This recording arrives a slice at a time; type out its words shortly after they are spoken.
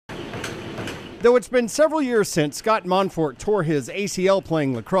Though it's been several years since Scott Monfort tore his ACL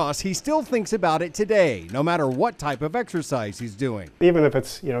playing lacrosse, he still thinks about it today, no matter what type of exercise he's doing. Even if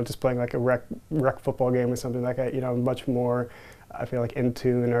it's, just playing like a rec football game or something like that, much more, I feel like, in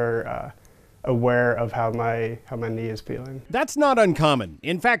tune or aware of how my knee is feeling. That's not uncommon.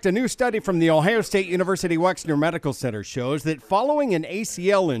 In fact, a new study from the Ohio State University Wexner Medical Center shows that following an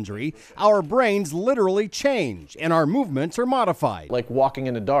ACL injury, our brains literally change and our movements are modified. Like walking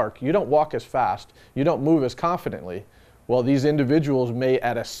in the dark, you don't walk as fast, you don't move as confidently. Well, these individuals may,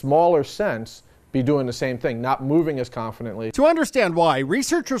 at a smaller sense, be doing the same thing, not moving as confidently. To understand why,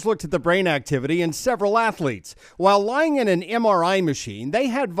 researchers looked at the brain activity in several athletes. While lying in an MRI machine, they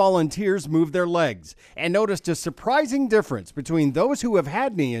had volunteers move their legs and noticed a surprising difference between those who have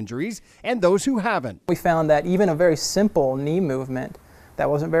had knee injuries and those who haven't. We found that even a very simple knee movement that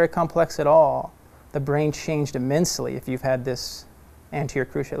wasn't very complex at all, the brain changed immensely if you've had this anterior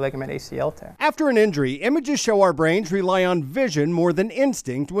cruciate ligament ACL tear. After an injury, images show our brains rely on vision more than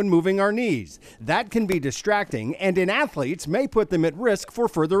instinct when moving our knees. That can be distracting and in athletes may put them at risk for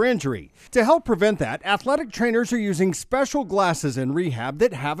further injury. To help prevent that, athletic trainers are using special glasses in rehab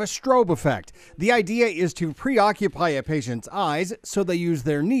that have a strobe effect. The idea is to preoccupy a patient's eyes so they use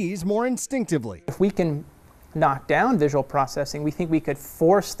their knees more instinctively. If we can knock down visual processing, we think we could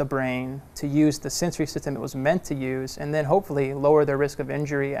force the brain to use the sensory system it was meant to use and then hopefully lower their risk of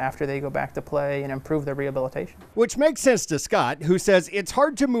injury after they go back to play and improve their rehabilitation. Which makes sense to Scott, who says it's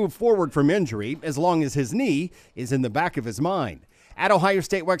hard to move forward from injury as long as his knee is in the back of his mind. At Ohio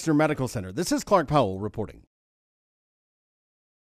State Wexner Medical Center, this is Clark Powell reporting.